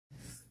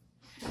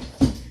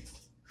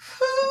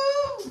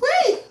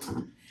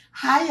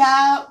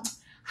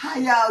How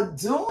y'all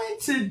doing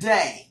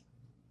today?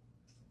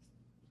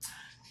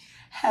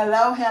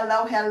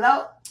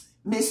 Hello.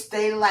 Miss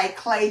Daylight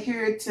Clay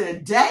here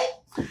today.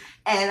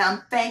 And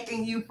I'm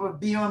thanking you for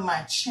viewing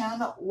my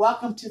channel.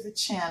 Welcome to the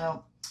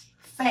channel.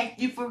 Thank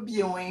you for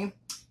viewing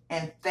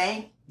and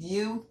thank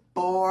you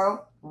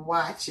for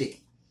watching.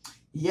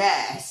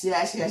 Yes.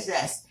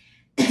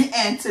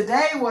 And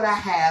today what I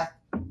have,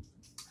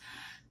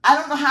 I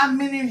don't know how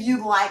many of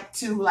you like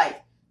to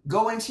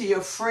go into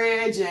your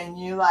fridge and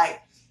you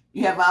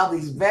have all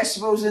these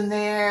vegetables in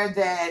there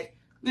that,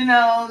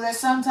 that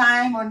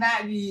sometimes are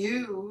not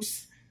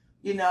used,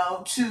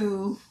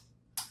 to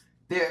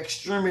their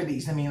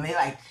extremities. I mean, they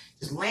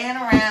just laying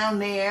around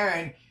there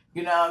and,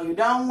 you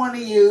don't want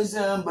to use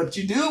them, but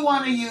you do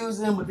want to use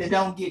them, but they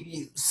don't get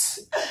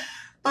used.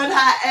 But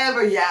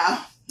however, y'all,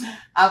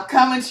 I'm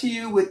coming to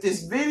you with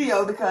this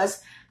video because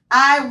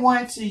I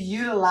want to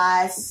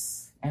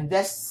utilize, and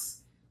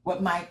that's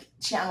what my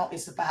channel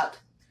is about,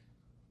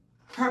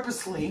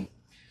 purposely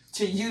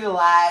to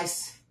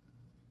utilize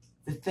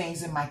the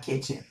things in my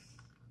kitchen.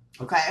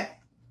 Okay?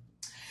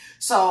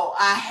 So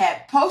I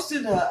had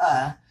posted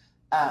a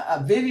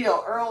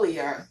video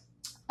earlier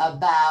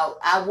about,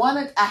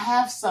 I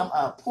have some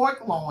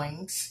pork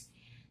loins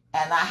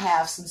and I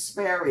have some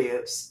spare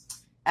ribs.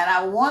 And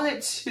I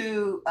wanted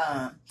to,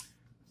 well,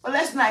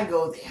 let's not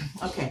go there.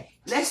 Okay,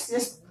 let's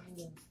just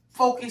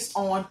focus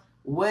on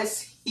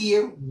what's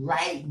here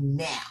right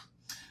now.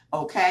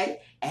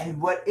 Okay?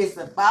 And what is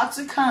about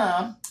to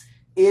come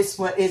is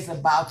what is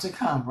about to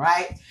come,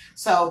 right?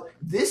 So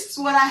this is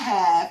what I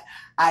have.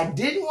 I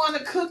didn't want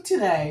to cook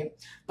today,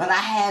 but I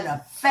had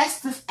a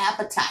festive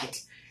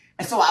appetite.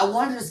 And so I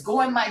wanted to just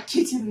go in my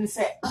kitchen and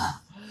say,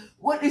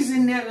 what is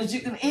in there that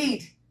you can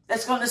eat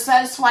that's going to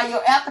satisfy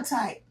your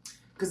appetite?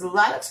 Because a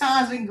lot of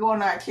times we can go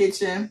in our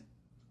kitchen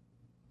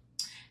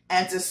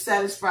and to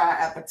satisfy our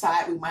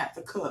appetite, we might have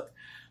to cook.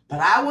 But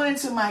I went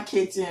into my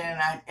kitchen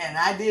and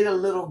I did a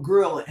little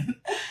grilling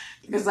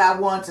because I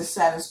wanted to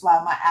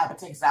satisfy my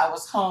appetite because I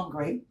was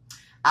hungry.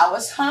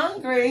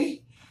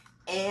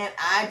 And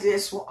I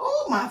just,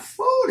 oh, my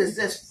food is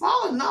just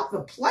falling off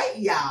the plate,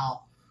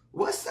 y'all.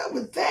 What's up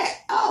with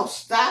that? Oh,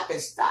 stop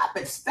it.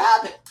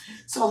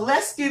 So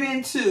let's get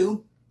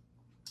into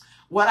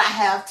what I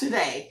have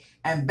today.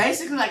 And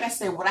basically, like I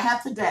said, what I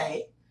have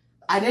today,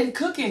 I didn't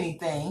cook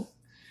anything,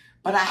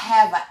 but I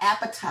have an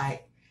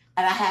appetite.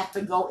 And I have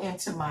to go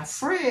into my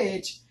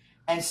fridge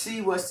and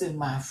see what's in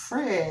my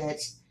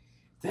fridge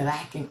that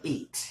I can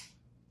eat.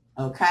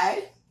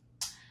 Okay?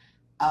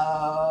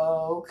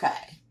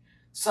 Okay.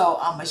 So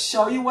I'm going to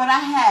show you what I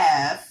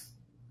have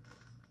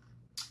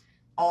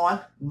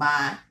on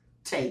my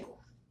table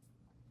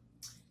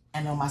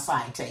and on my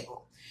side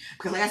table.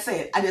 Because like I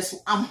said,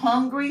 I'm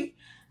hungry.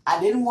 I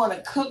didn't want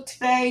to cook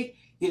today,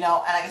 and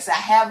like I said,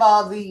 I have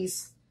all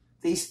these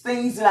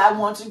things that I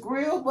want to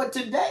grill, but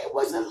today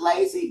was a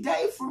lazy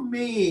day for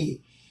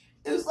me.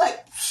 It was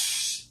like,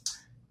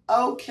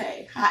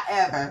 okay.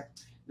 However,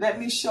 let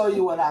me show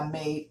you what I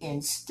made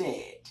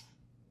instead.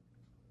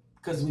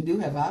 Because we do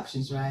have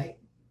options, right?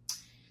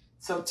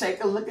 So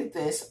take a look at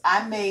this.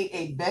 I made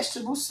a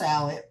vegetable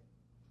salad,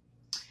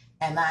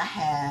 and I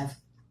have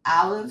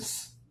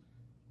olives,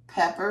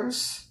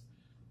 peppers,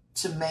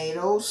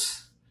 tomatoes,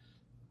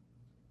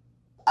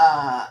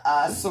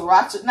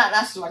 sriracha, not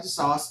sriracha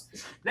sauce.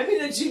 Let me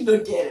let you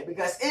look at it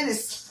because it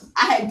is,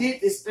 I had did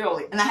this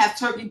earlier, and I have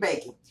turkey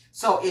bacon.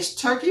 So it's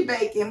turkey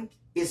bacon,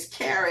 it's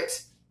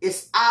carrots,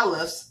 it's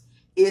olives,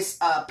 it's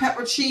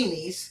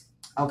pepperoncinis,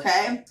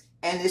 okay?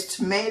 And it's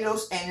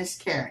tomatoes and it's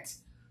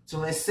carrots. So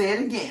let's say it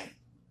again.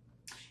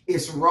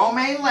 It's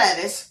romaine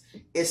lettuce,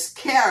 it's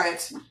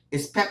carrots,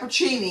 it's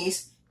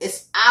pepperoncinis,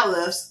 it's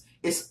olives,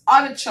 it's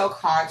artichoke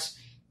hearts,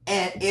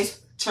 and it's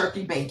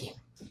turkey bacon.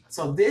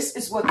 So this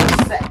is what the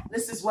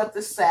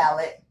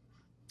salad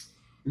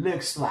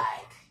looks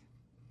like.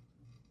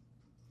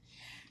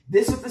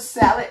 This is what the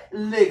salad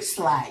looks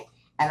like.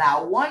 And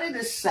I wanted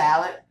a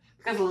salad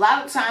because a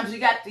lot of times you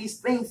got these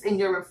things in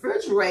your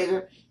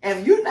refrigerator, and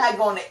if you're not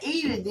going to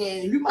eat it,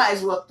 then you might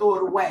as well throw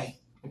it away.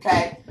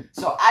 Okay?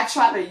 So I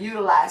try to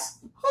utilize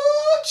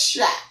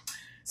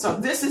So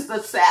this is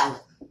the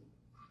salad.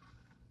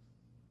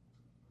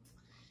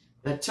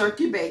 The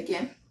turkey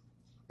bacon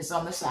is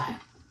on the side.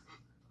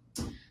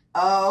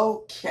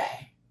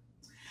 Okay.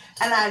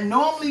 And I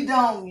normally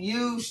don't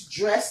use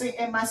dressing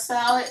in my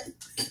salad,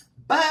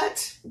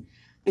 but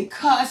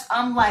because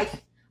I'm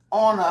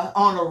on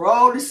a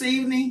road this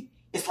evening,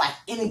 it's like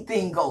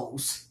anything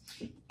goes.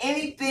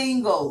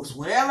 Anything goes.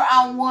 Whatever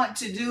I want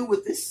to do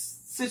with this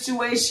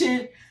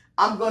situation,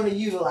 I'm going to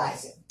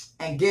utilize it.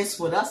 And guess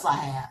what else I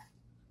have?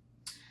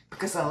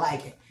 Because I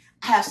like it.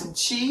 I have some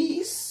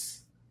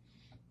cheese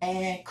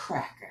and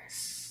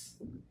crackers.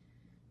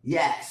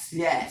 Yes.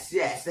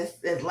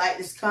 That light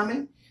is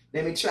coming.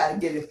 Let me try to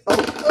get it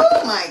focused.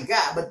 Oh my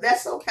God, but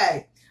that's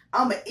okay.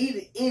 I'm going to eat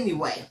it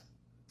anyway.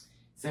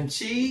 Some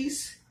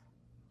cheese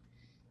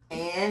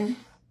and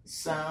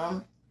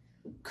some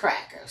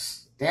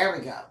crackers. There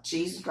we go.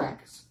 Cheese and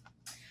crackers.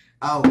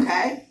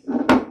 Okay.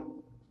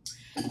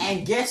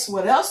 And guess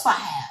what else I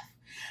have?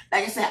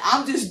 Like I said,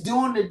 I'm just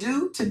doing the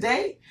do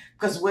today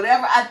because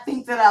whatever I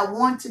think that I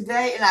want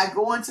today and I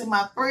go into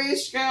my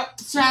fridge, child,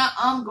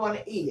 I'm going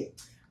to eat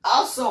it.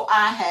 Also,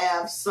 I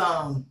have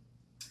some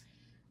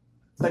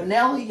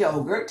vanilla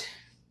yogurt.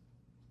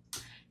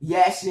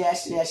 Yes,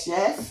 yes, yes,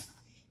 yes.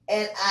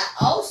 And I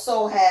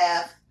also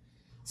have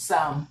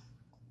some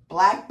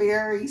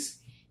blackberries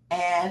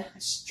and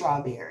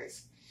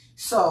strawberries.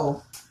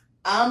 So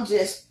I'm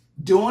just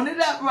doing it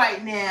up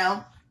right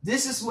now.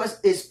 This is what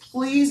is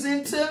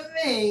pleasing to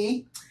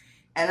me.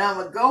 And I'm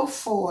going to go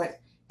for it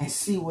and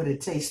see what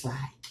it tastes like.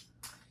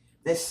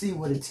 Let's see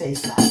what it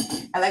tastes like.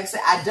 And like I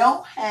said, I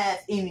don't have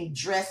any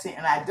dressing,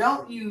 and I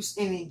don't use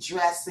any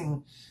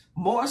dressing.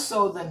 More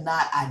so than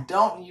not, I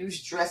don't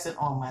use dressing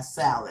on my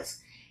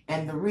salads.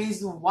 And the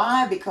reason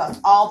why, because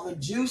all the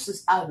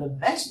juices out of the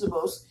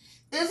vegetables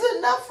is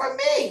enough for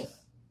me.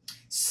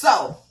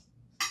 So,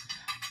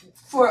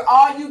 for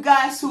all you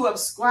guys who have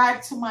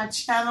subscribed to my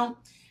channel,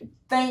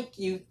 thank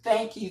you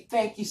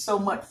so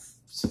much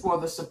for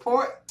the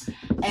support.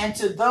 And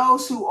to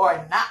those who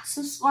are not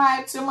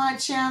subscribed to my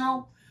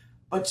channel,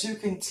 but you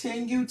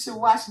continue to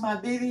watch my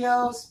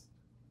videos,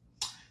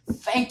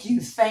 thank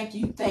you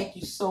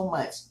so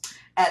much.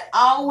 And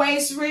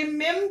always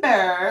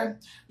remember,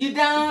 you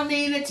don't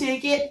need a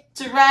ticket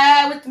to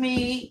ride with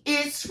me.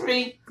 It's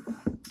free.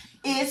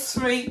 It's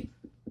free.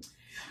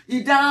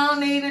 You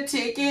don't need a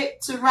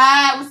ticket to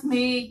ride with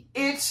me.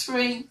 It's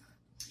free.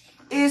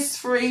 It's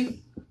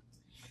free.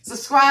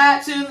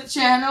 Subscribe to the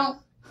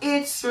channel.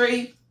 It's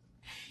free.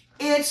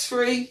 It's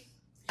free.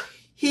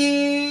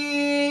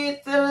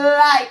 Hit the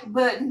like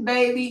button,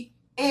 baby.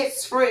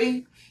 It's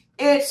free.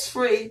 It's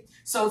free.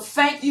 So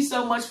thank you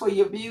so much for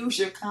your views,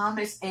 your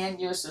comments, and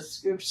your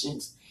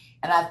subscriptions.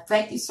 And I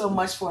thank you so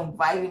much for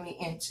inviting me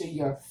into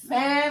your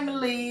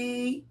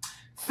family.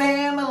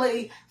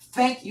 Family.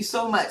 Thank you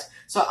so much.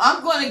 So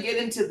I'm going to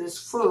get into this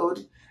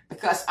food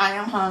because I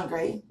am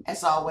hungry,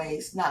 as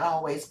always. Not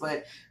always,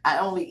 but I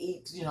only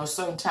eat,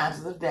 certain times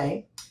of the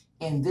day.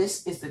 And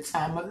this is the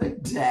time of the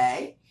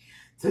day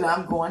that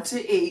I'm going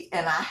to eat.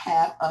 And I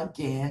have,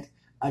 again,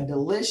 a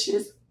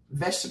delicious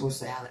vegetable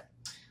salad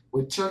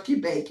with turkey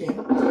bacon.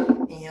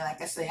 And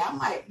like I say, I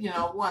might,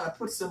 want to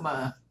put some,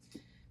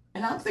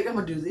 and I think I'm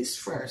going to do this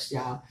first,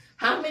 y'all.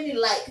 How many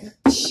like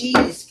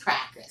cheese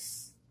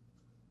crackers?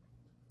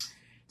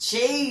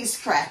 Cheese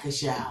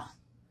crackers, y'all.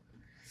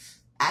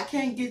 I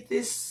can't get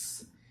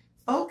this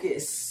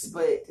focus,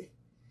 but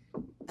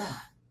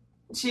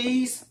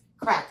cheese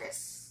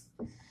crackers.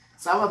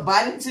 So I'm going to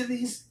bite into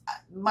these.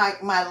 My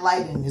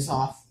lighting is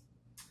off.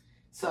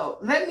 So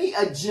let me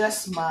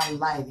adjust my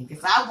lighting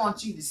because I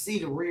want you to see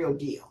the real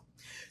deal.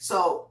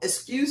 So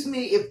excuse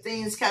me if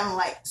things kind of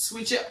like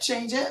switch up,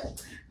 change up.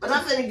 But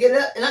I'm going to get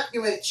up and I'm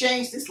going to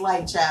change this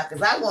light, child,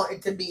 because I want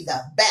it to be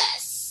the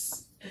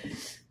best.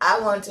 I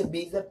want it to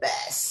be the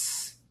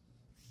best.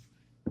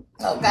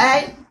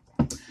 Okay?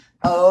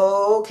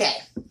 Okay.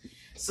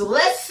 So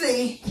let's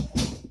see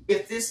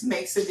if this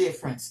makes a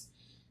difference.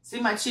 See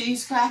my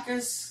cheese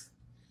crackers?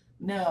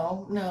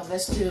 No,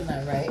 that's still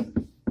not right.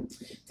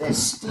 That's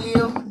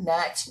still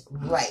not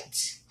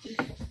right.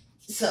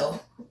 So,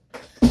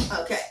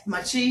 okay,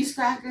 my cheese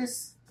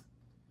crackers.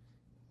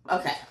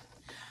 Okay,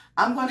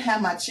 I'm going to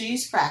have my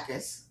cheese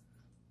crackers.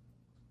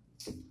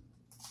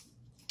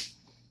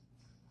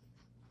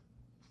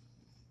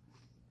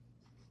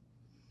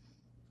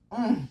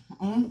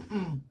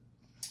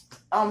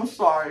 I'm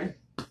sorry,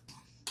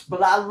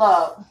 but I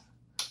love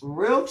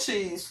real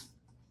cheese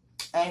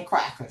and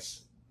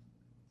crackers.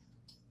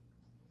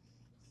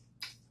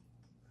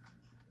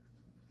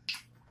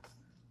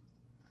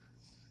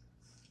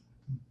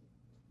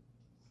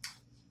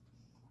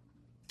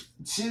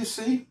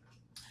 Juicy.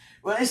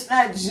 Well, it's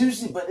not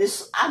juicy, but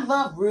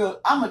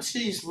I'm a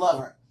cheese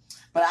lover,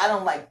 but I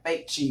don't like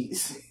fake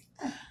cheese.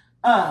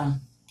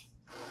 Okay.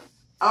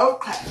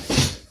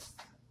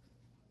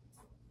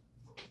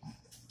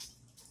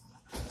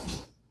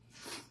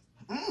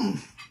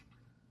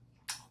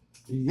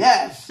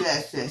 Yes.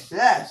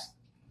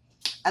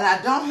 And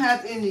I don't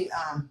have any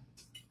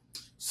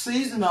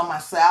seasoning on my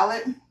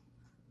salad.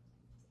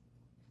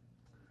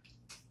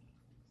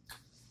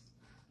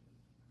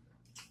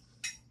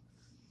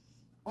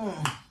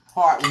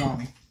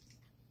 Heartwarming.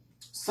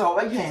 So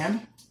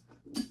again,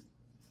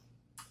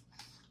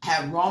 I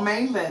have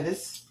romaine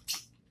lettuce,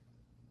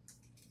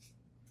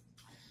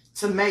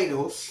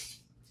 tomatoes,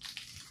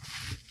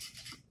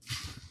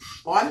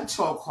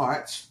 artichoke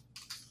hearts,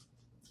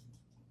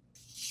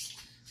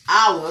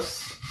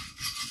 olives,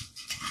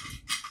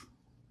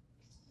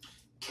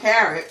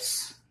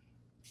 carrots,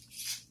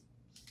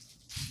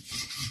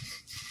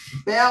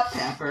 bell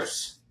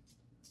peppers,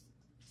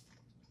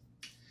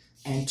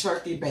 and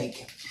turkey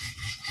bacon.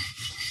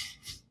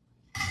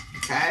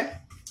 Okay?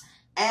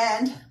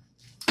 And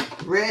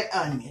red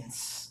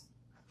onions.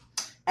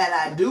 And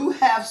I do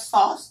have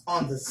sauce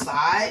on the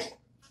side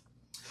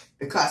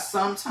because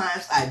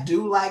sometimes I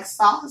do like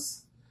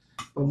sauce,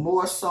 but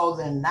more so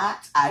than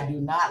not, I do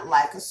not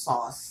like a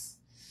sauce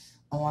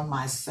on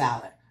my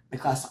salad.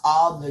 because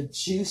all the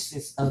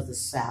juices of the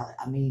salad,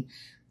 I mean,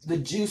 the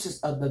juices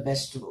of the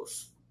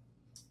vegetables.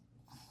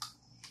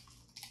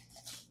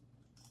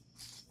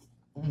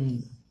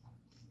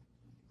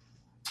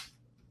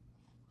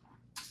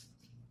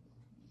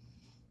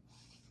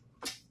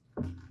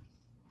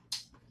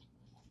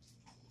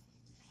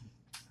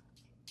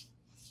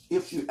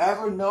 If you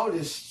ever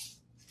notice,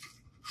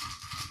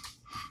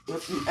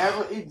 if you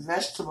ever eat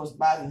vegetables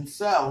by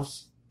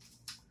themselves,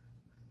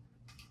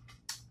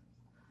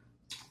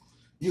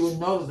 you will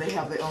know that they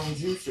have their own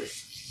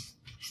juices.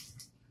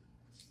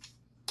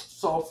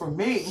 So for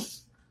me,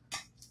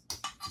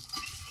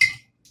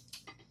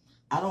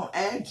 I don't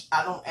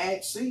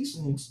add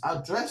seasonings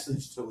or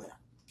dressings to it.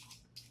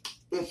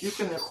 If you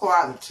can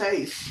acquire the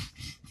taste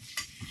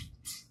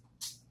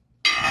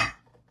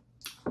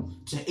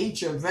to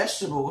eat your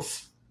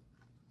vegetables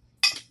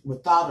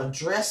without a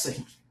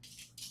dressing,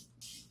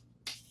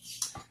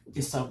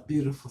 it's a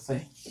beautiful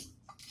thing.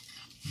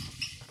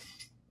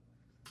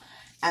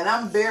 And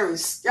I'm very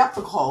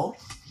skeptical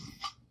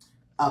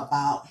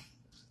about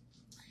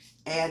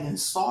adding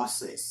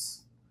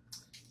sauces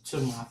to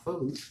my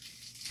food.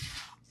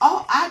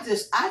 Oh, I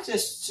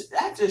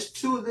just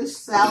chew this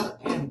salad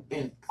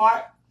in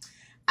part.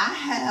 I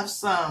have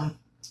some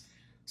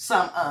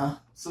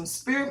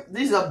spear.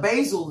 These are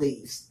basil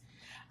leaves.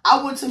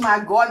 I went to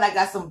my garden. I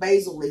got some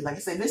basil leaves. Like I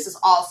said, this is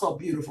also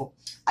beautiful.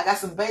 I got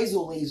some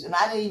basil leaves, and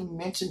I didn't even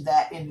mention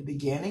that in the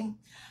beginning.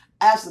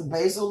 I have some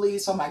basil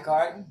leaves from my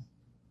garden.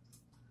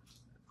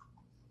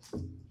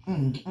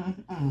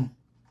 And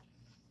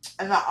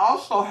I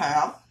also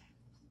have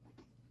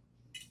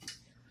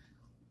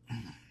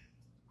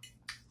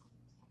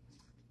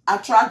I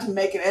tried to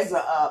make it as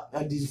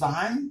a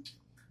design.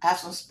 I have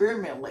some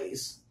spearmint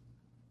leaves.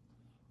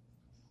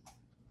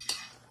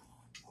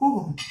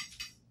 Whew.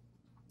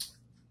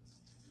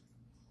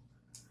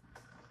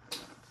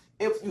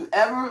 If you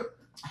ever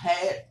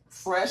had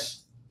fresh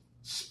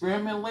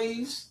spearmint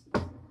leaves,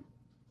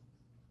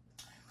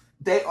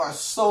 they are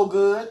so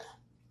good.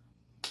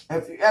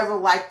 If you ever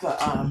like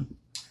the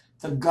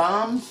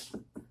gums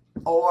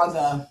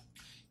or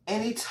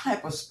any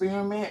type of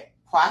spearmint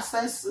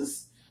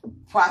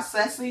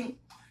processing,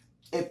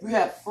 if you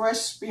have fresh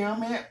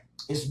spearmint,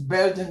 it's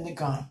better than the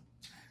gum.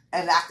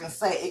 And I can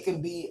say it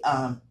can be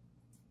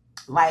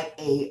like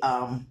a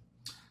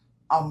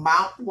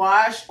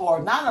mouthwash,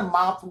 or not a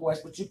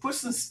mouthwash, but you put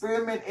some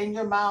spearmint in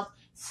your mouth,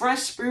 fresh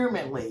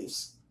spearmint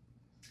leaves.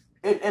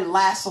 It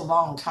lasts a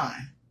long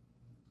time.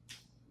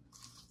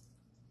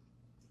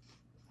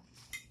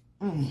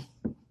 And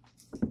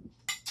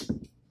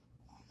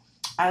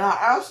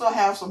I also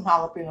have some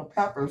jalapeno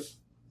peppers,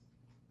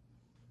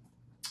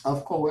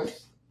 of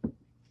course,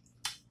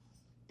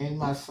 in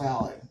my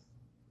salad.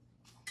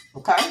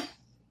 Okay?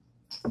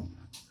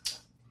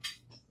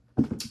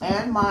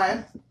 And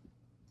my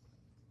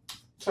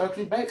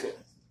turkey bacon.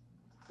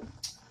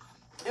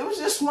 It was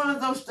just one of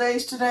those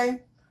days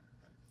today.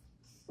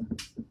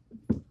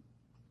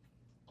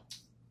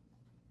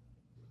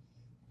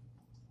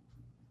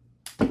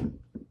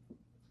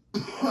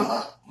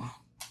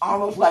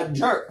 Almost like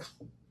jerk.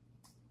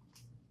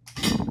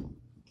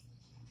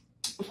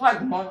 It's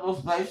like one of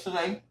those days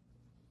today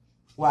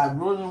where I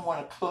really didn't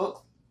want to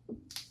cook,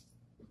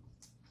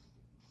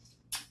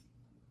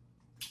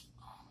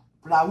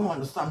 but I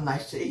wanted something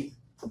nice to eat.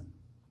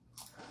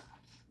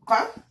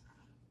 Okay?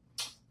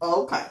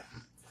 Okay.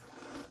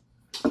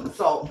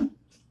 So,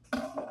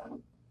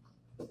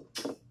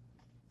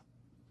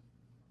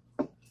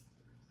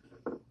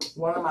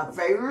 one of my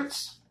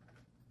favorites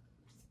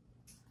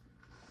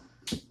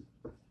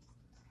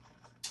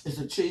is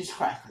the cheese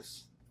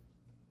crackers.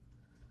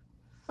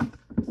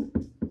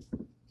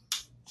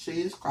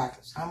 Cheese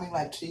crackers. How many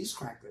like cheese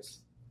crackers?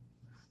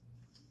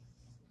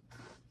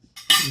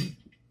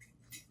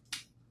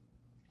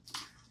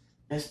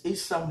 Let's eat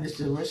some of this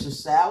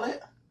delicious salad.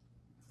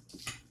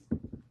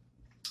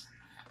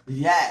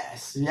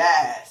 Yes,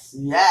 yes,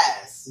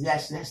 yes,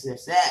 yes, yes,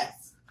 yes,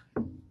 yes.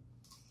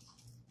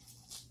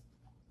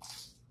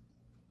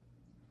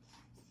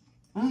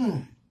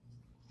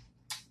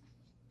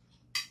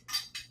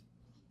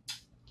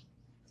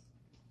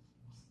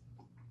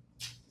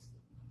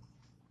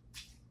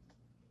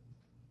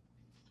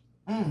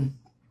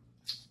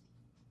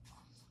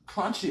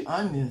 Crunchy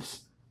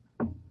onions.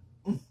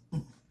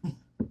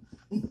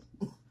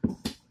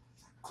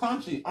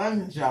 Crunchy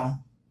onions, y'all.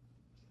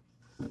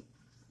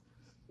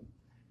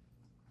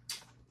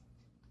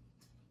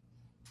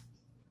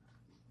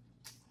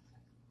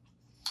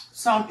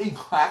 Some eat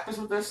crackers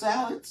with their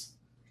salads.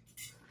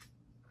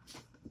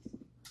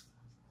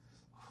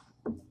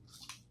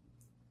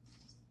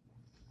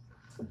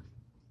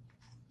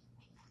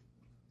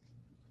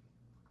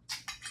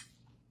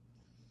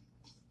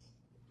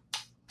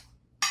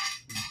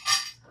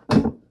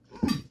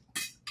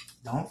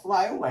 Don't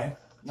fly away.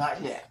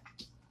 Not yet.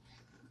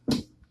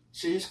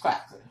 Cheese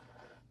cracker.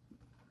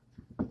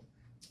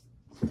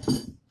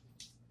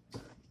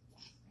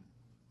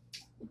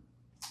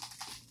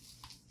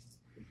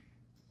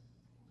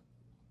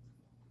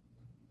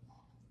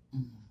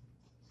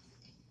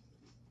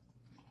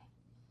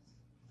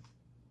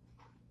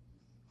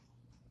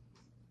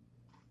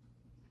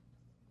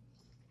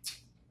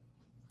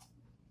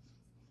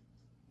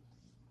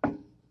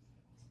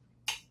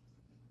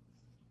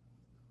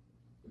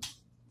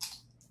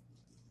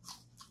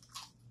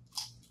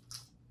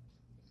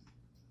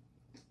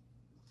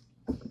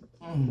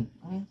 Mm,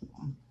 mm,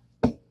 mm.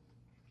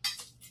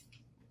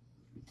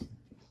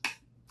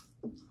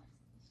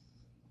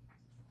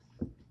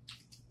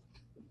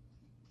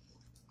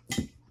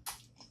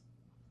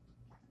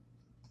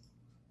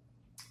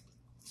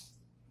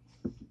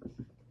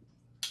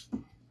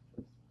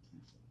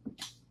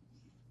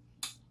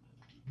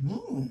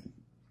 Mm.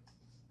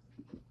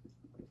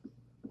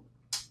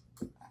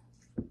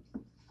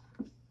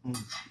 Mm.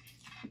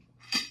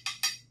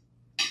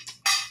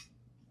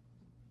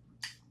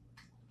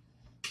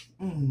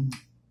 Mm.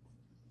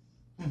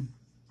 Mm.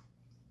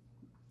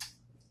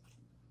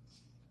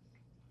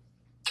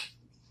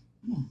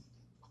 Mm.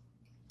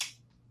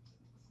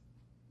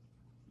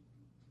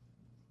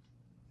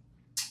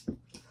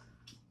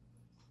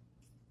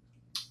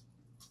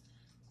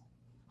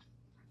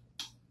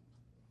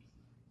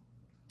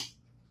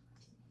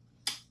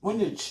 When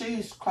your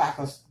cheese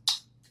crackers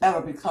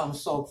ever become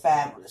so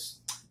fabulous,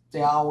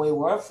 they always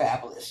were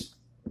fabulous.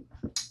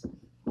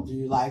 Do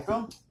you like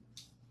them?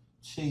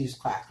 Cheese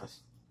crackers.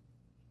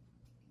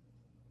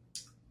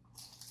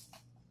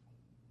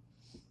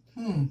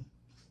 Hmm.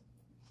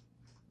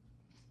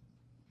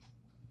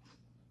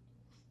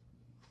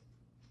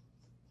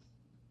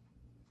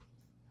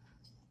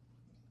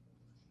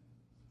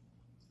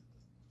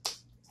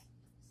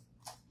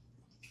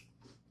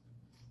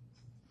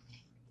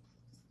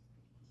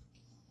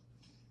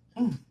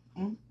 Mm.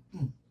 Mm.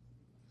 Mm.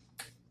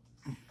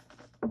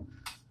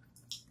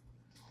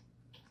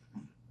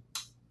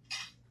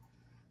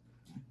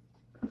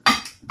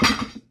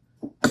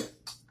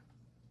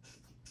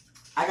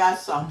 I got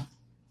some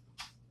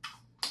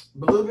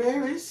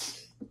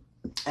blueberries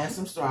and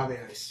some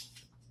strawberries.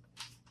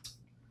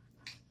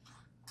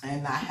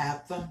 And I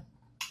have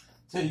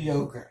the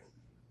yogurt.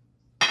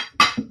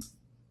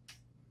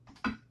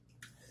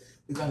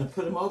 We're going to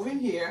put them over in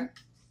here.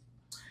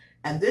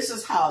 And this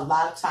is how a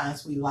lot of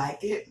times we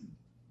like it.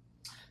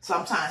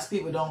 Sometimes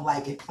people don't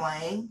like it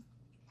plain.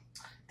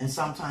 And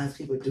sometimes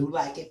people do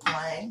like it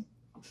plain.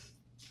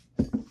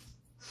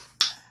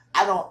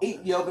 I don't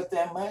eat yogurt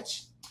that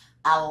much.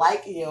 I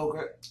like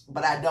yogurt,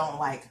 but I don't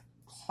like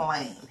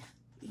plain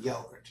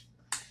yogurt.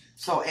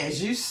 So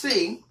as you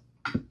see,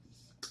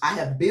 I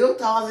have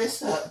built all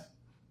this up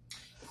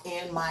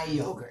in my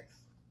yogurt.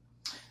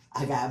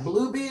 I got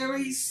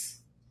blueberries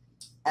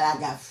and I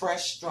got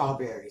fresh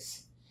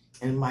strawberries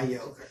in my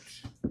yogurt.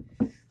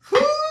 Whoo,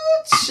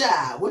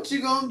 child, what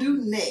you gonna do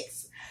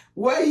next?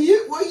 Where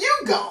you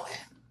going?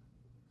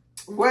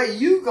 Where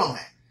you going?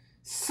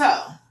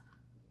 So,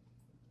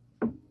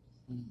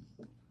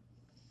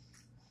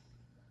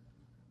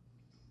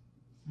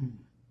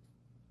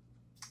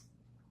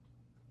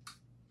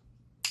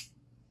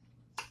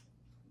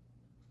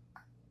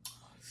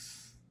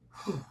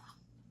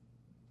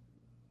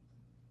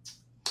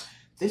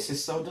 this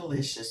is so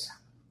delicious.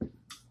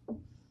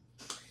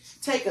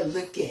 Take a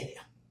look at it.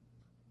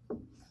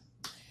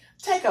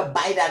 Take a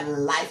bite out of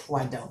life,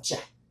 why don't you?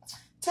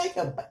 Take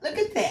a bite. Look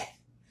at that.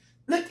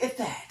 Look at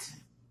that.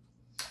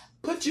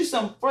 Put you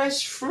some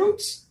fresh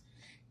fruits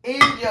in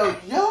your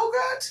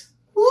yogurt.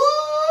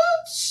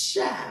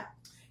 Whoop-cha.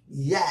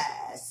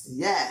 Yes,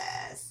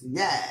 yes,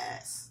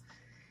 yes.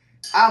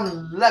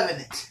 I'm loving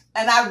it.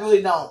 And I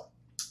really don't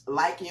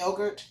like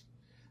yogurt.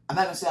 I'm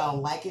not going to say I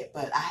don't like it,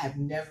 but I have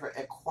never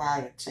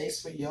acquired a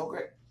taste for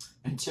yogurt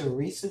until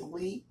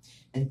recently,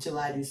 until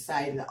I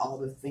decided all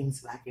the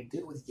things that I can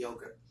do with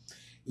yogurt.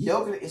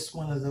 Yogurt is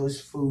one of those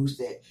foods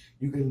that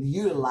you can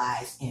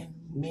utilize in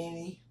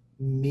many,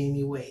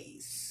 many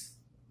ways.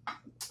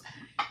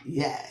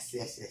 Yes,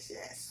 yes, yes,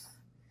 yes.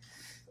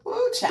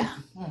 Woo,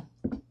 child.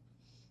 Mm.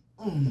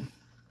 Mm.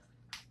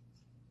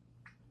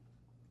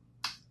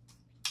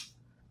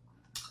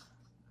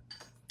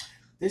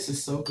 This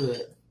is so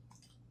good.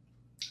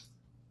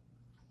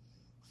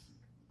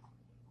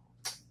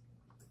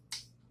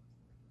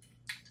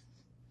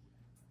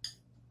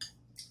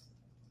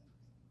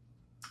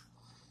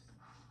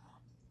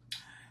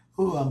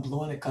 Ooh, I'm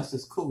blowing it because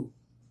it's cool.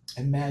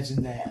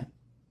 Imagine that.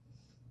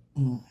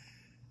 Mm.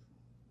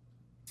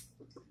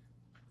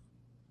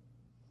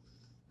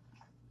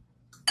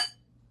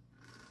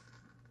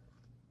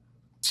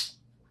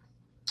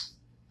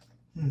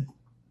 Mm.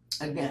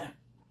 Again,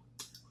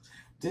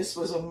 this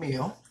was a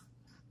meal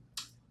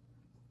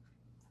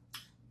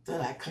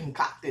that I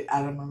concocted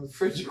out of my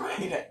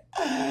refrigerator.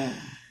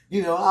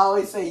 You know, I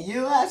always say,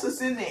 utilize what's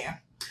in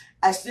there.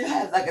 I still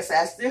have, like I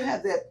said, I still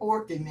have that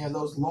pork in there,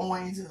 those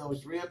loins and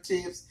those rib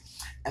tips,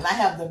 and I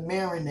have them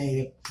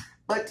marinated.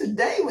 But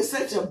today was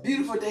such a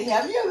beautiful day.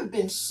 Have you ever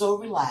been so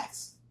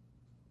relaxed?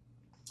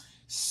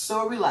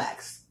 So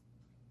relaxed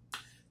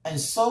and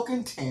so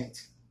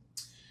content.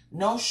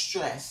 No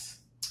stress,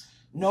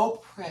 no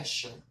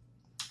pressure,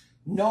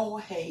 no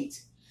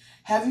hate.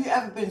 Have you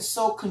ever been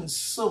so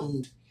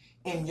consumed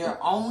in your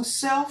own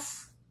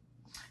self,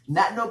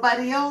 not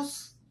nobody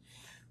else,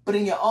 but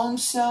in your own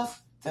self,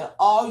 that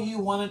all you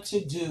wanted to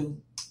do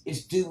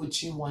is do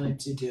what you wanted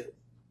to do?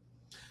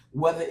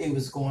 Whether it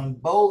was going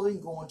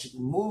bowling, going to the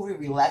movie,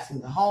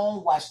 relaxing at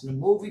home, watching the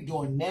movie,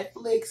 doing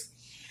Netflix.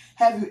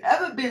 Have you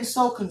ever been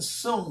so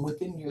consumed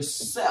within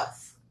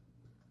yourself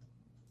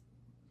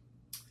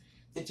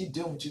that you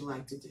do what you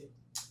like to do?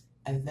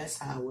 And that's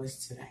how I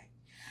was today.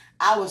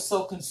 I was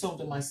so consumed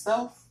in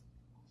myself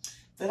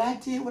that I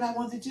did what I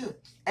wanted to do.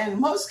 And in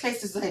most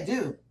cases I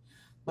do.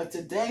 But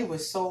today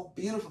was so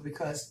beautiful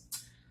because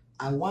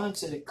I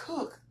wanted to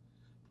cook.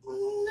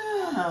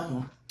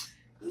 No.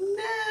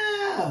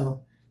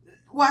 No.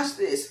 Watch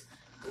this.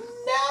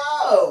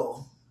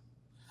 No.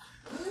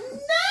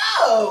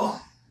 No.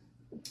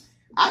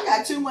 I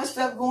got too much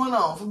stuff going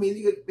on for me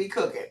to be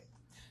cooking.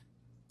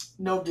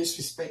 No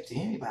disrespect to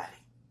anybody.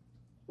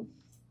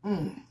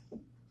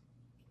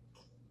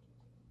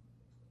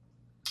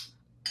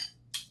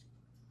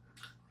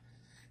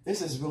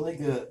 This is really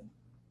good.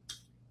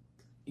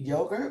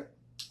 Yogurt,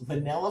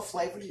 vanilla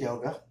flavored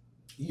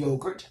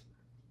yogurt,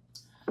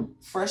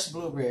 fresh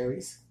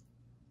blueberries,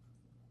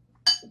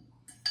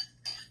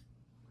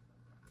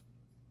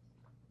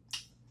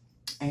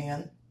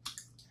 and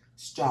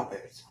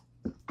strawberries.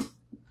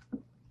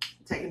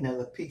 Take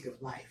another peek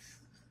of life.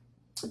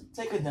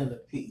 Take another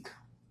peek.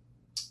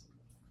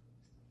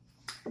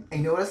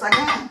 And you know what else I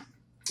got?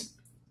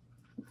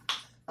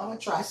 I'm going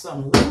to try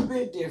something a little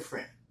bit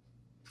different.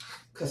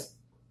 Because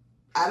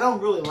I don't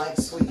really like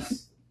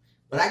sweets.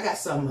 But I got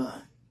some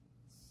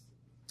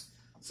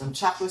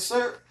chocolate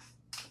syrup.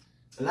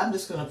 And I'm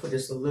just going to put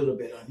just a little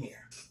bit on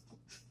here.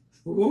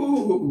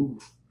 Ooh.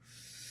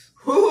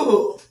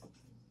 Ooh.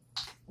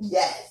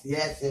 Yes,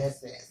 yes,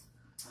 yes, yes.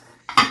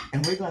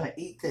 And we're going to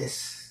eat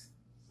this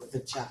with the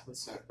chocolate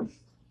syrup.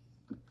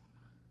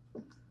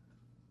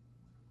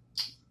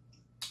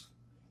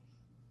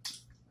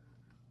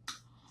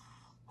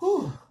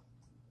 Whew.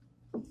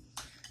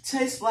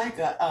 Tastes like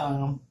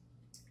a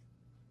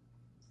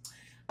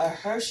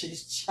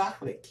Hershey's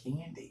chocolate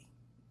candy.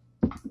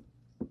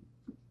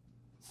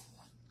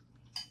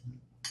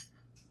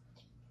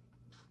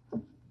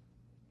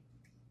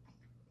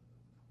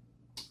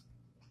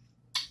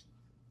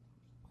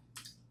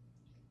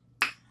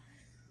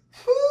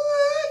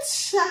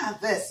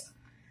 This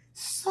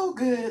so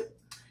good,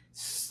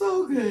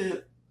 so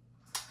good,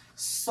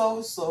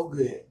 so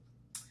good.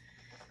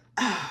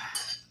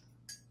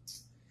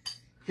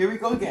 Here we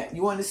go again.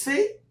 You want to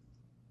see?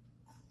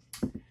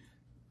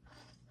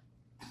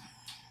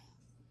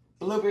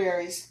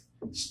 Blueberries,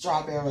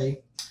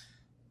 strawberry,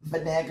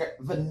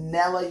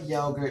 vanilla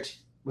yogurt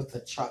with the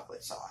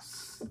chocolate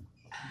sauce.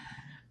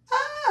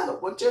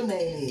 What your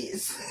name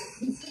is?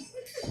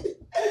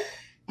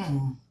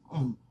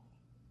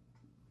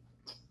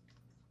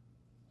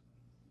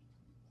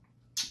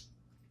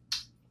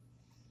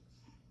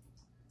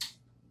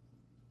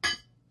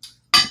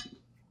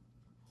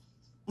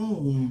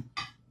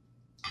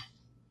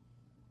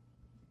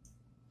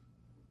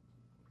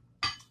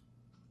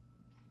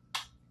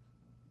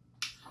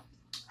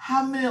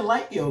 How many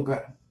like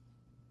yogurt?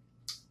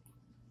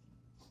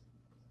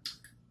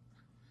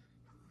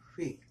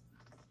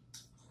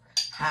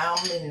 How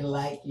many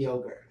like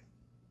yogurt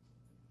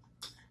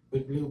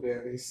with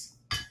blueberries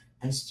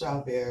and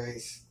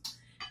strawberries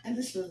and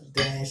this little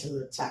dash of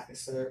little chocolate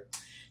syrup?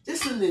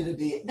 Just a little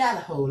bit, not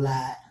a whole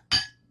lot.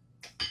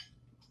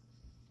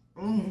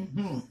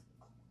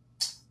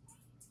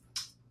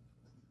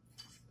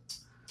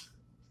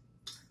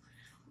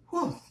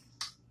 Whew.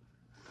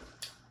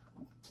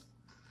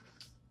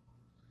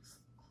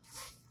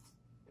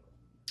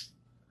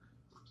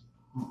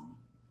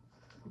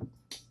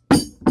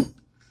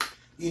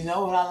 You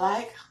know what I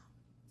like?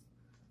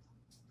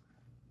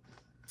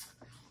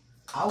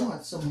 I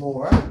want some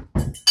more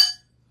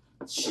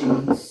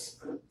cheese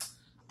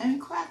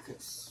and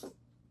crackers.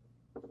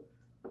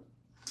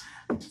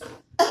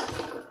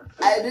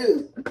 I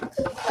do.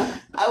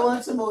 I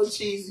want some more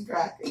cheese and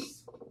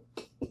crackers.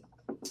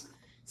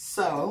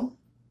 So,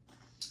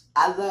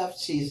 I love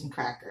cheese and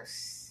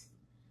crackers.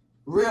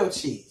 Real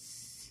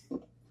cheese.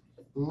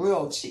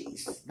 Real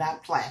cheese,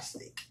 not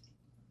plastic.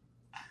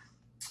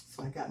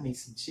 So I got me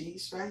some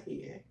cheese right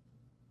here.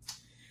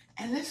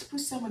 And let's put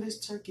some of this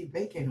turkey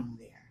bacon on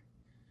there.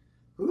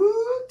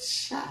 Ooh,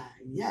 child.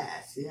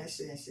 Yes, yes,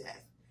 yes,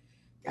 yes.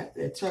 Got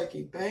the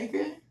turkey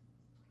bacon.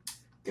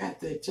 Got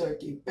the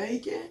turkey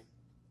bacon.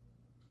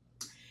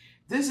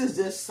 This is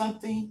just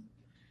something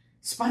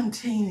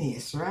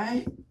spontaneous,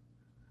 right?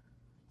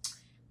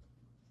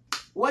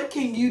 What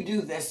can you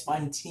do that's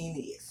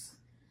spontaneous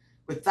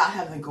without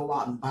having to go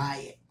out and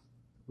buy it?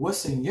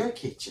 What's in your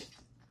kitchen?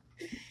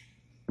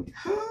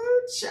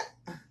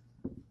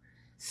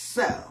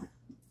 So,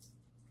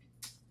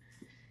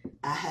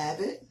 I have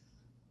it.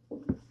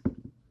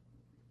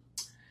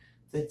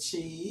 The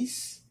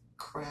cheese,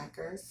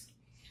 crackers,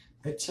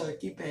 the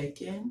turkey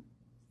bacon,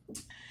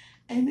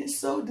 and it's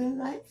so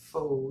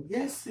delightful.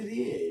 Yes, it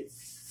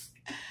is.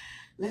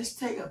 Let's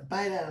take a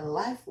bite out of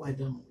life, why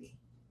don't we?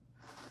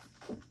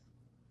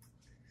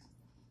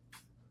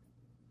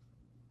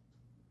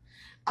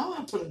 I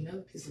want to put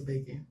another piece of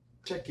bacon,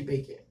 turkey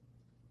bacon.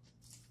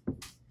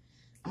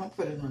 I'm going to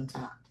put it on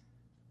top.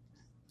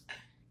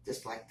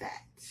 Just like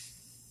that.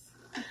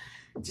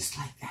 Just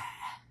like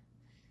that.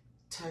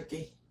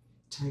 Turkey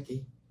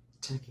turkey,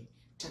 turkey,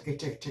 turkey,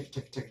 turkey,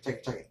 turkey, turkey,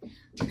 turkey, turkey,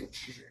 turkey,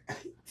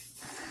 turkey.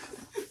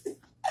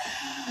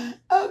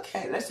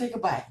 Okay, let's take a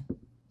bite.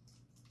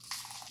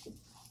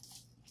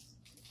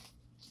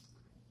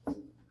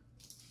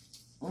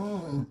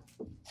 Mmm.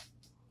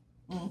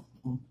 Mm,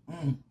 mm,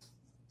 mm.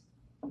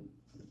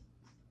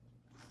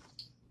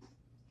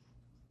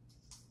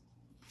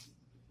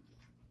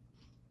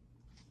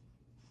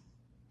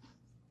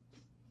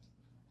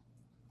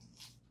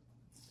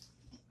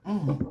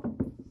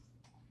 Mm.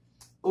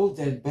 Oh,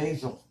 that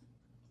basil.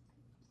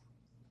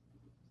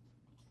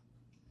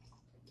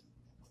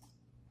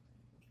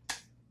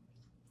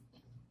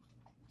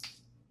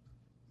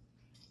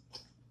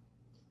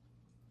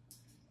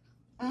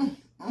 Mm,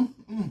 mm,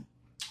 mm.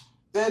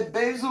 That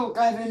basil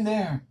got in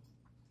there.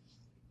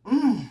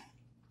 Mm.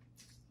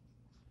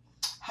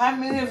 How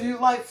many of you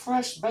like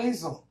fresh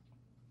basil?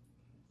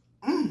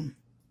 Mm.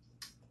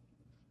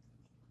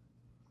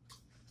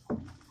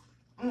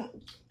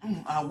 Mm.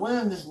 Mm. I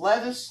went in this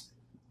lettuce.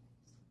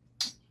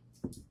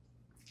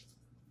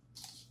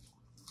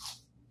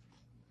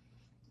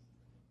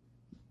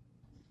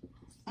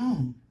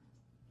 Mm.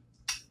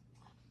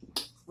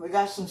 We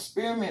got some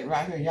spearmint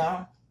right here,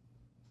 y'all.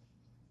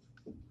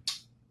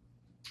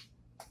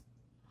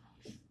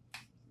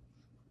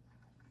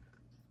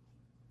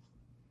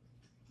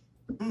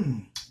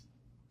 Mm.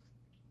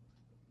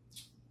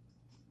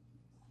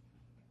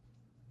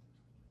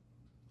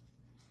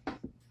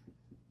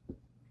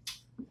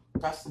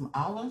 Got some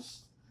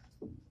olives.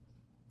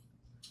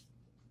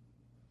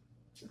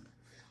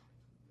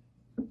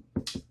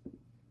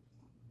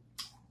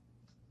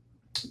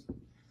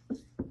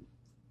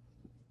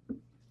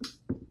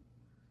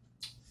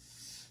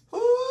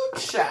 Ooh,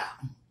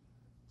 child.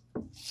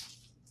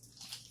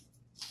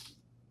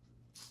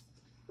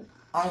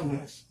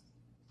 Onions.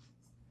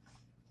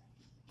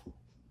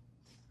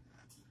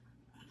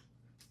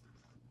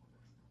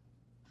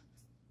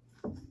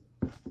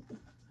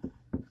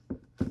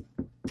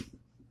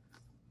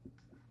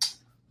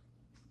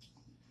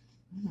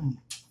 Mm.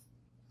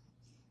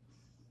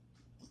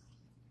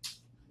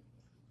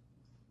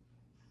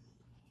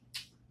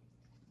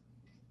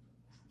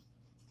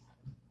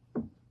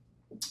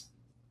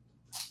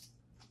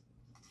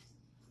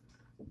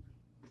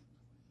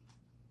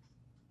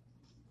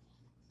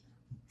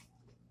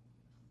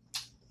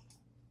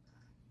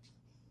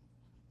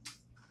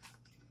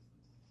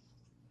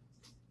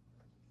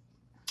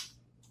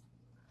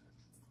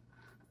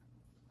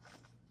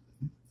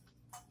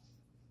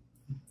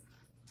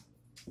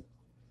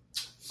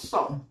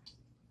 So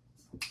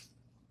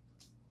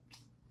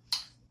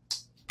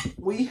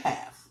we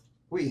have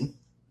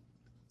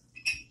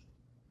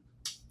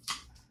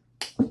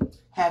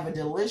a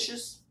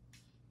delicious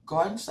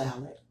garden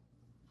salad.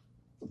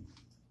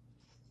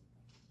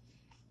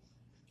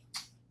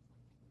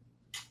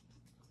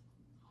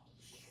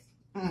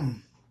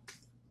 Mm.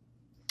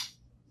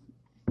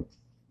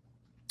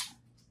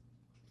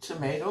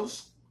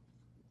 Tomatoes,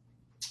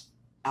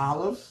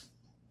 olives,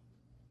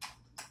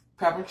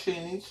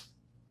 pepperoncinis,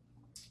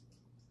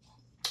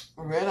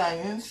 red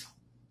onions,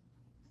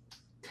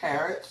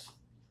 carrots,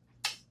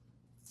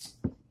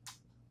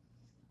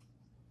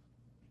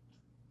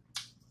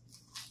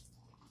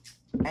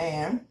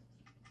 and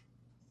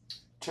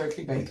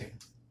turkey bacon,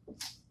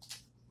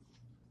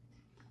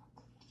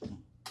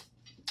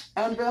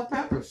 and bell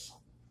peppers.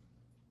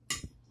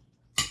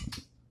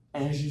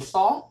 And as you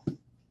saw,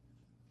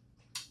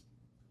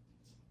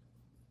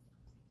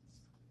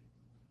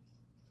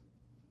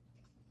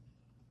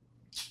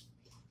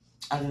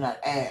 I did not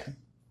add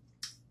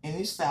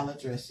any salad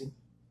dressing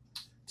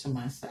to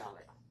my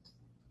salad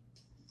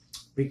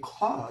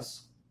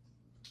because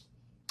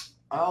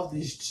all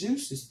these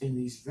juices in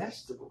these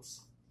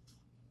vegetables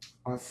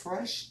are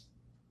fresh,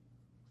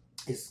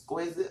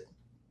 exquisite,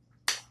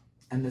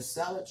 and the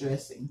salad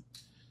dressing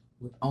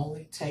would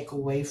only take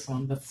away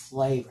from the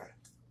flavor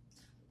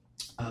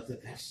of the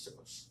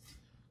vegetables.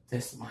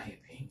 That's my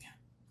opinion.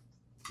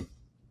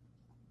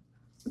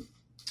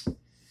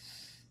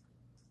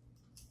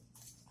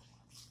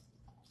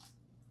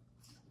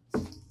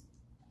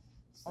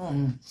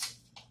 Mm.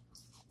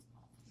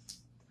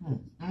 Mm,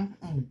 mm,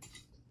 mm.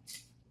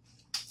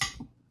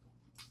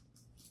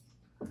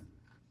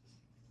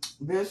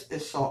 This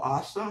is so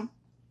awesome.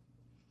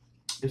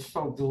 It's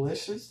so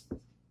delicious.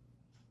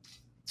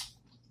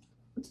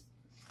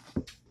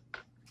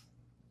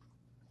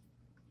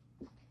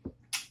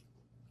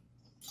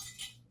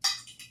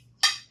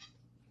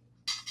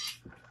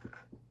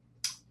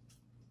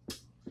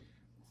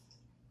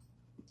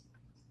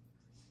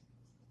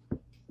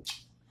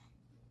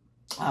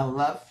 I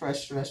love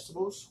fresh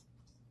vegetables.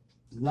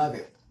 Love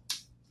it.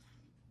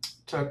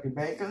 Turkey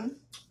bacon.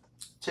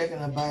 Taking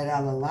a bite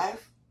out of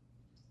life.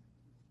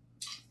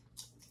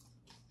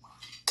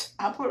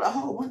 I put a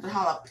whole bunch of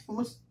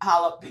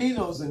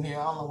jalapenos in here.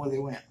 I don't know where they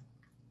went.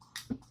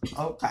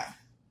 Okay.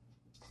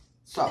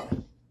 So,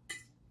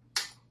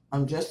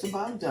 I'm just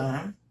about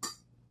done.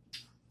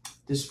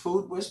 This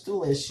food was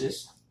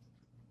delicious.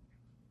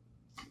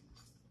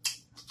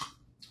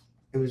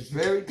 It was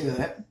very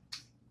good.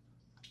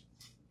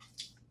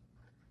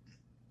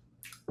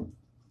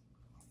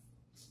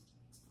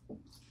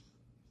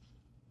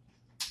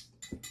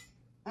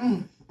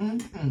 Mm,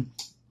 mm, mm.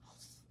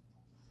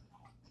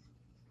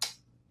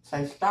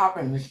 Say stop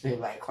and this day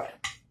like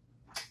crap.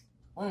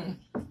 Mm.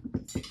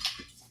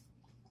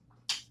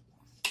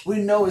 We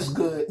know it's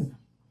good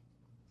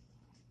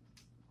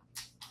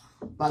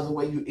by the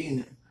way you eat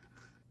it.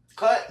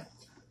 Cut.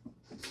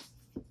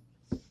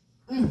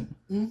 Mm,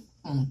 mm,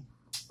 mm.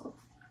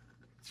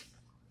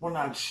 When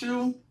I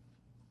chew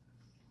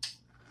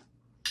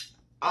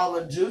all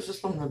the juices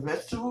from the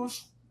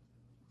vegetables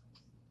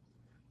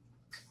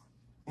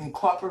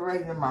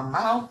incorporated in my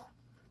mouth,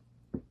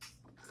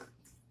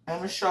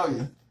 let me show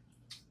you.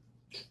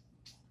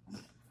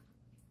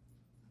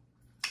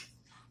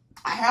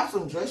 I have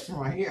some dressing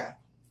right here,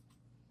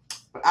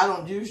 but I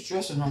don't use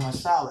dressing on my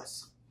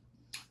salads.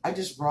 I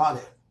just brought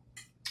it.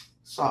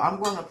 So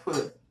I'm going to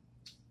put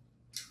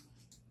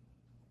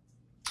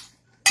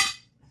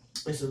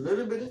just a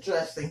little bit of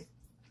dressing,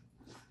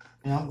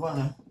 and I'm going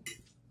to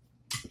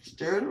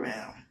stir it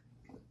around.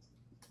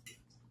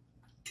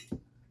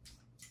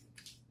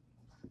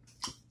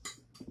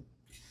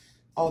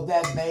 Oh,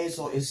 that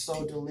basil is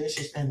so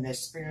delicious, and that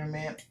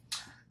spearmint.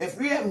 If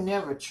you have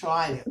never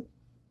tried it,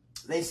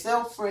 they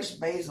sell fresh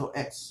basil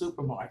at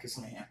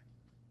supermarkets, man.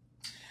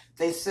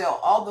 They sell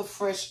all the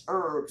fresh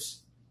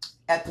herbs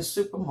at the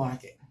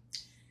supermarket.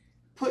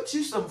 Put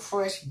you some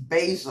fresh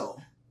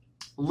basil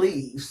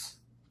leaves,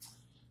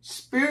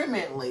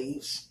 spearmint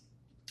leaves,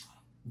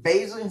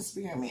 basil and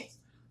spearmint.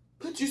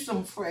 Put you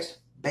some fresh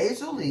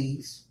basil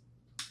leaves,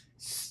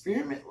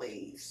 spearmint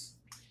leaves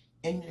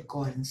in your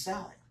garden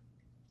salad.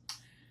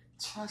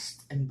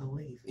 Trust and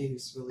believe, it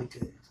is really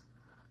good.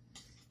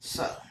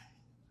 So,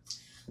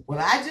 what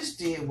I just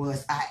did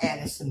was I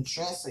added some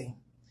dressing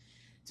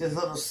to the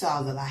little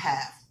salad that I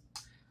have.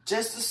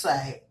 Just to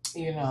say,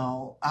 you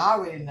know, I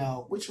already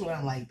know which one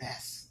I like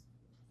best.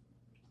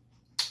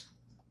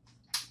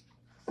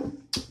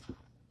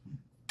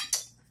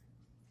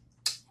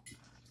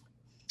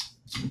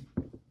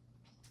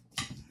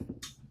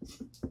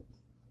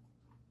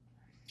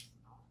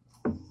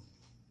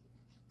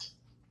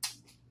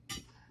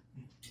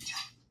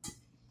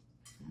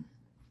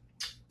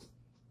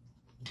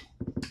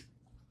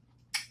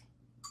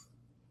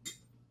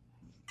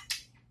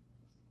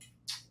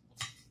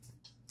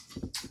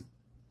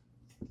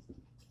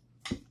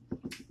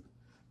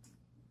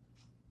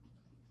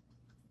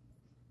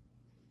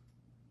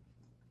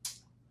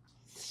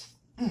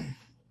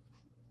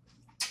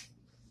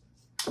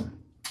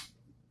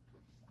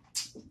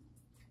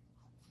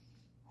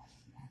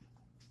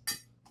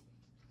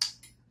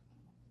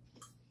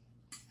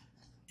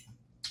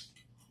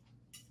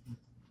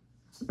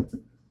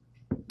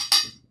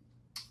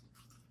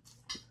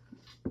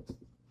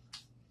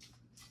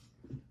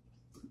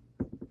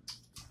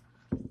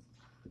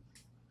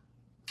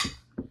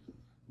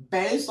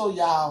 Basil,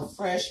 y'all,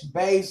 fresh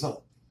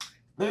basil.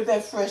 Look at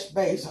that fresh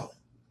basil.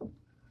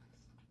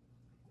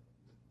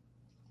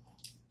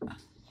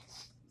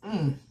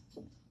 Mmm.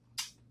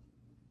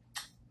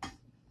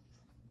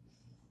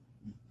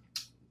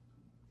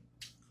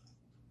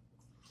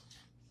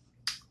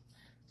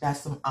 Got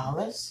some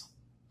olives.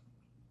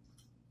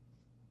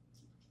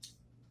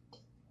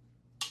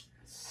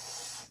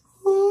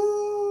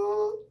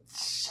 Ooh,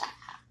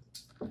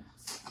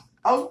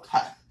 okay.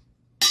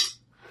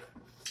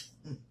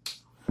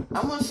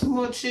 I want some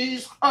more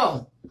cheese.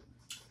 Oh,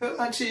 here's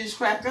my cheese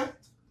cracker.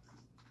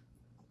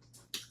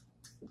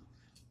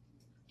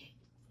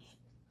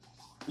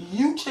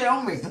 You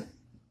tell me.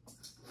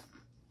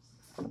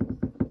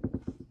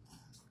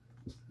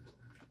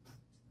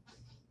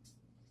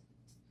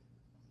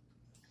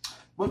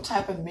 What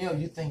type of meal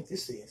you think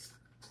this is?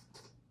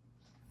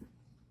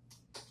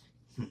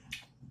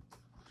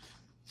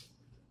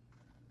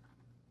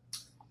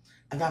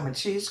 I got my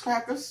cheese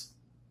crackers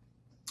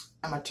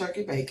and my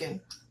turkey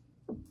bacon.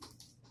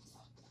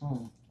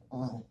 Mm,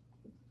 mm.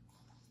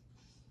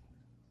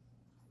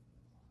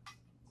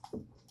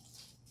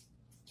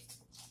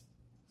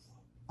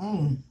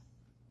 Mm.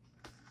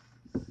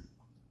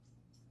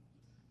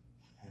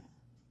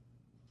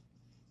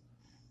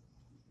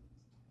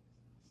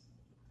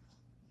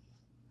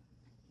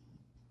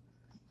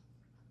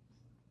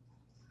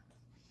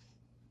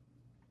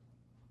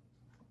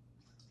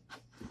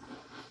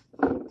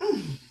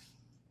 Mm.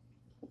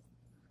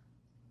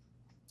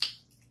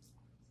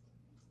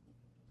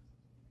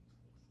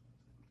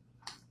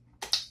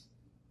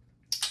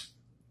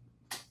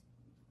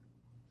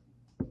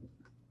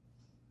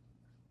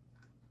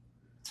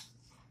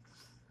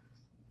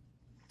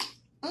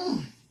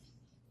 Mm.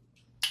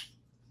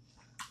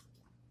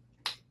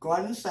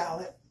 Garden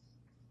salad,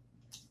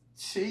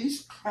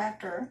 cheese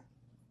cracker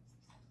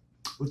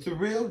with the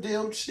real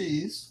deal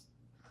cheese,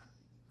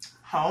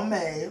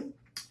 homemade,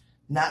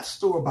 not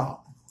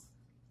store-bought.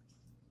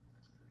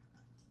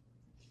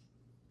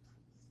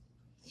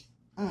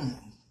 Mm.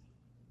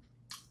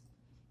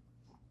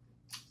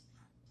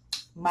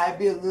 Might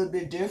be a little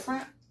bit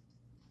different,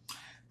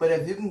 but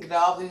if you can get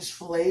all these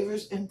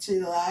flavors into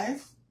your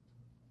life,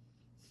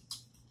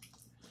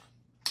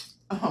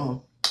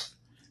 oh,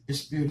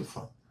 it's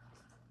beautiful.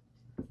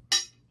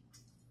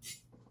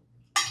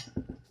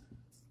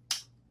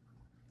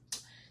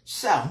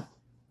 So,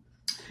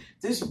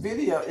 this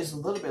video is a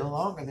little bit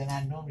longer than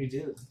I normally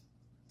do.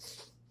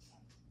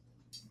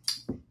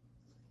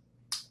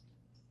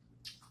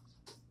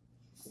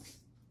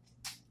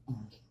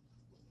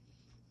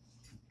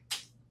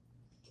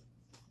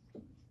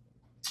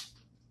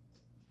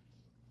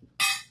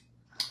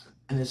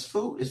 And this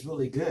food is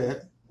really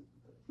good.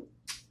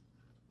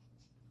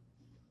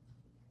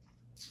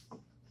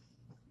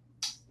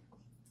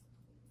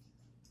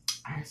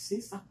 I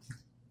see something.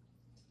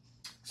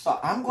 So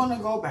I'm going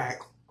to go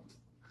back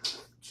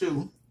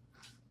to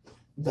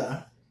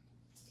the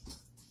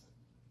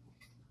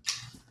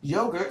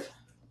yogurt,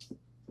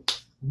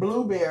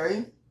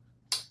 blueberry,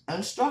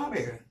 and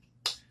strawberry.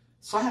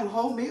 So I have a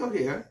whole meal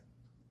here.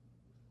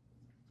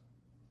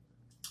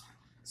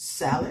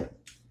 Salad,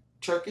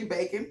 turkey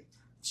bacon,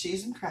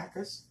 cheese and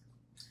crackers,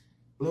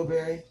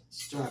 blueberry,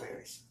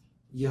 strawberries,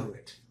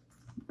 yogurt.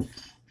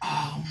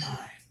 Oh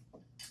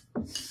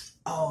my.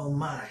 Oh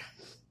my.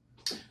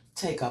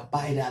 Take a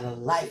bite out of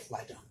life,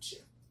 why don't you?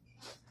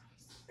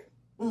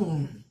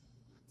 Mmm.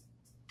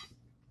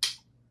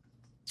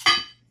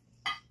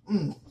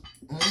 Mmm.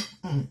 Mmm.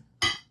 Mmm.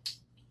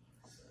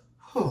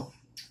 Oh.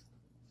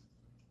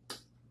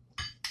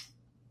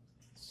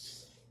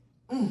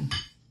 Mmm.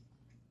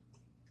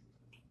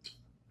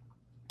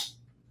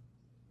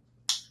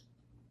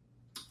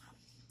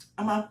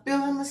 Am I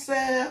feeling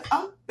myself?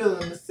 I'm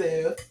feeling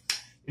myself.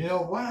 You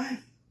know why?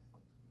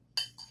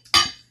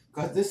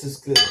 Because this is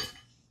good.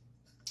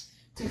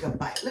 Take a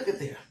bite. Look at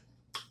there.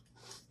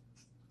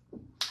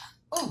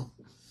 Oh,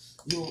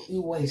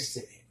 you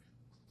wasted it.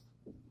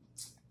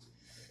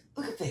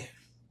 Look at there.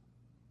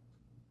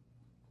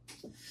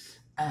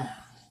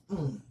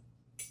 Mm.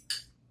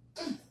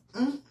 Mm,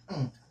 mm,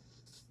 mm.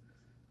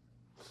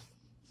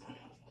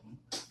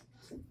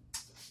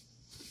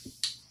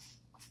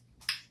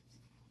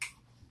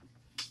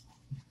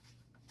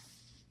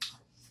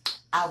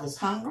 I was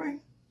hungry.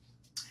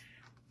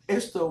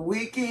 It's the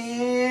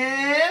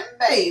weekend,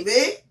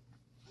 baby.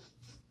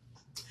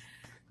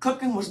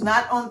 Cooking was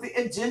not on the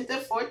agenda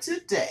for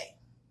today.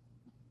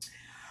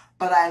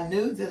 But I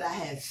knew that I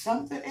had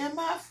something in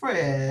my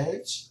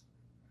fridge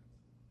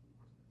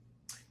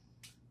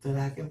that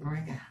I can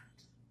bring out.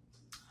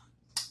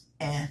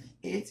 And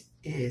it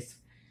is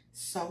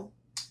so,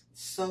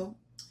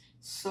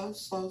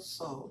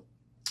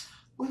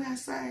 what did I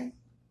say?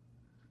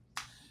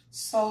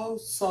 So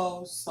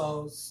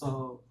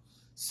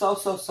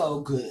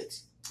good.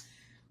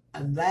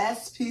 A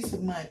last piece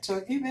of my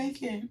turkey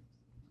bacon.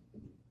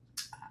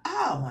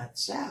 Oh, my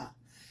child.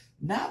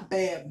 Not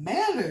bad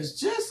manners,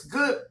 just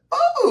good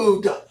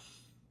food.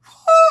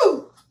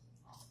 Woo!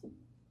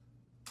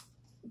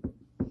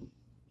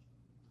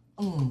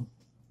 Mm.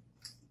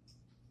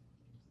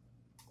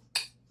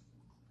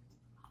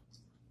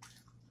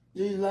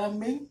 You love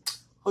me?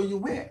 Who you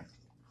with?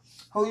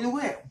 Who you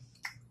with?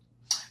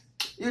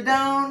 You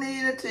don't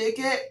need a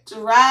ticket to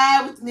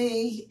ride with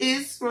me.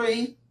 It's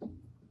free.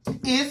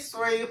 It's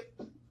free.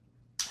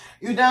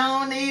 You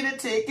don't need a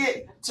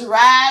ticket to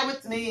ride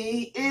with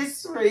me.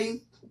 It's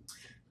free.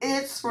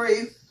 It's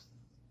free.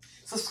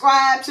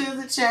 Subscribe to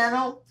the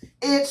channel.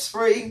 It's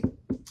free.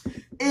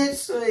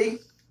 It's free.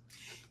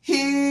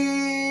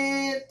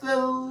 Hit the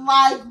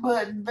like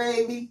button,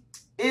 baby.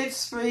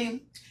 It's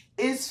free.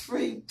 It's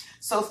free.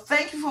 So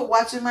thank you for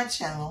watching my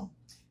channel.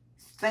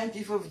 Thank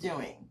you for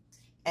viewing.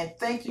 And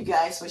thank you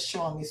guys for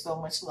showing me so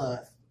much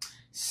love.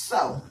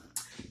 So,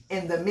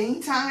 in the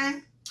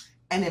meantime,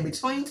 and in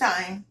between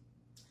time,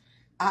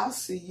 I'll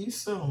see you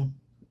soon.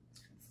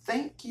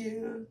 Thank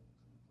you.